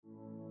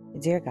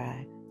Dear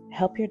God,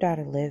 help your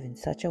daughter live in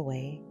such a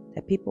way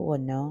that people will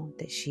know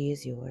that she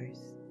is yours.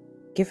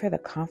 Give her the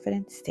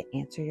confidence to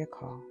answer your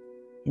call.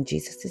 In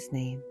Jesus'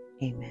 name,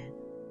 amen.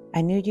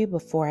 I knew you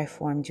before I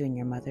formed you in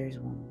your mother's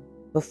womb.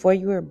 Before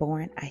you were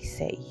born, I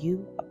set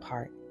you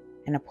apart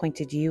and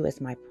appointed you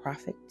as my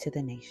prophet to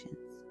the nations.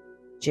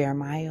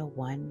 Jeremiah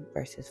 1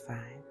 verses 5.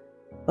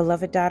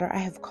 Beloved daughter, I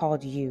have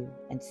called you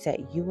and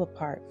set you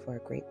apart for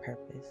a great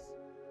purpose.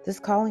 This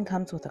calling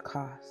comes with a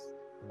cost,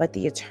 but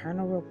the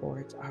eternal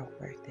rewards are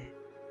worth it.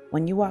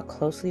 When you walk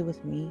closely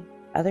with me,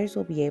 others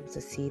will be able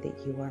to see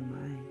that you are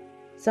mine.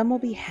 Some will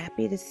be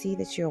happy to see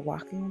that you're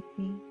walking with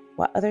me,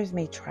 while others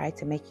may try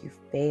to make you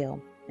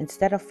fail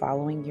instead of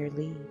following your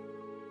lead.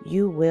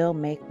 You will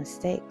make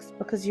mistakes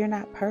because you're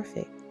not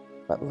perfect,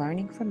 but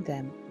learning from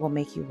them will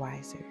make you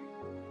wiser.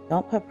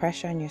 Don't put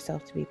pressure on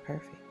yourself to be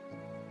perfect.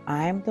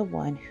 I'm the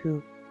one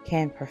who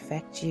can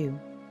perfect you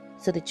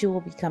so that you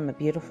will become a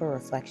beautiful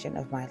reflection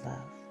of my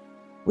love.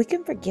 We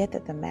can forget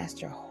that the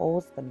Master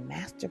holds the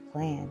master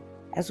plan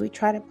as we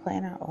try to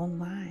plan our own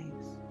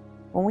lives.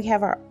 When we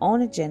have our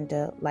own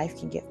agenda, life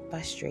can get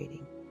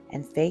frustrating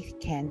and faith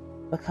can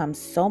become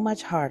so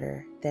much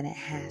harder than it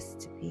has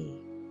to be.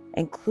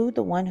 Include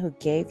the one who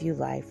gave you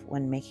life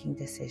when making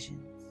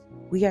decisions.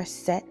 We are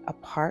set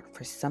apart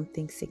for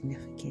something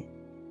significant.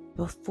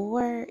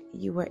 Before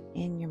you were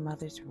in your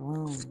mother's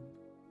womb,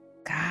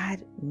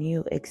 God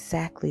knew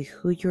exactly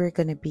who you were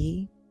going to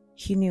be.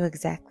 He knew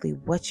exactly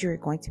what you were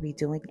going to be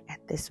doing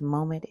at this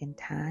moment in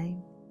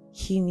time.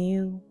 He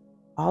knew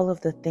all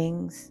of the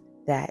things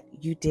that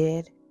you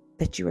did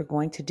that you were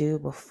going to do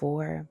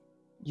before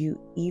you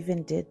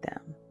even did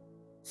them.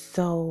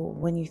 So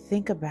when you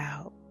think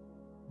about,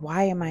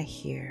 why am I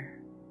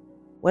here?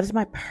 What is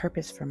my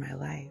purpose for my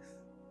life?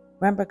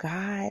 Remember,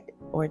 God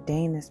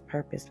ordained this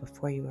purpose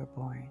before you were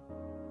born.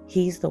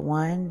 He's the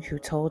one who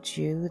told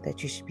you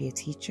that you should be a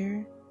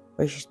teacher,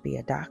 or you should be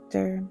a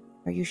doctor,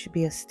 or you should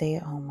be a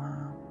stay-at-home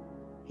mom.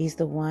 He's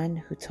the one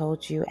who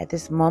told you at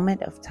this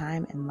moment of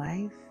time in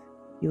life,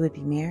 you would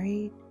be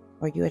married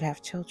or you would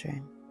have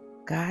children.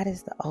 God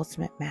is the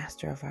ultimate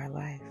master of our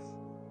life.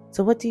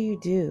 So what do you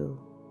do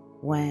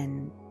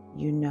when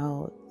you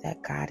know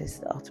that God is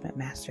the ultimate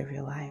master of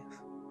your life?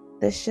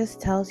 This just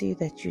tells you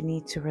that you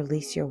need to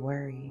release your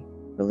worry,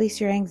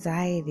 release your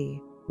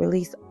anxiety,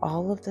 release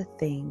all of the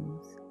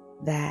things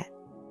that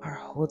are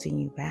holding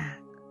you back.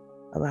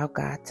 Allow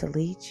God to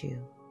lead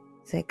you.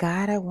 Say,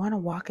 God, I want to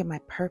walk in my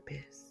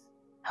purpose.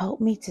 Help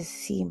me to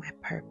see my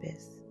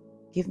purpose.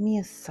 Give me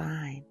a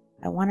sign.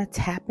 I want to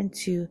tap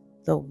into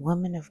the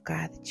woman of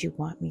God that you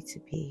want me to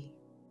be.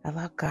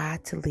 Allow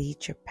God to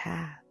lead your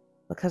path.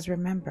 Because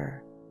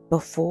remember,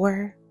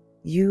 before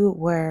you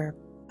were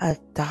a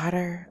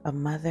daughter, a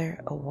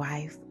mother, a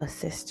wife, a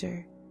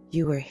sister,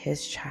 you were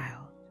his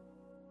child.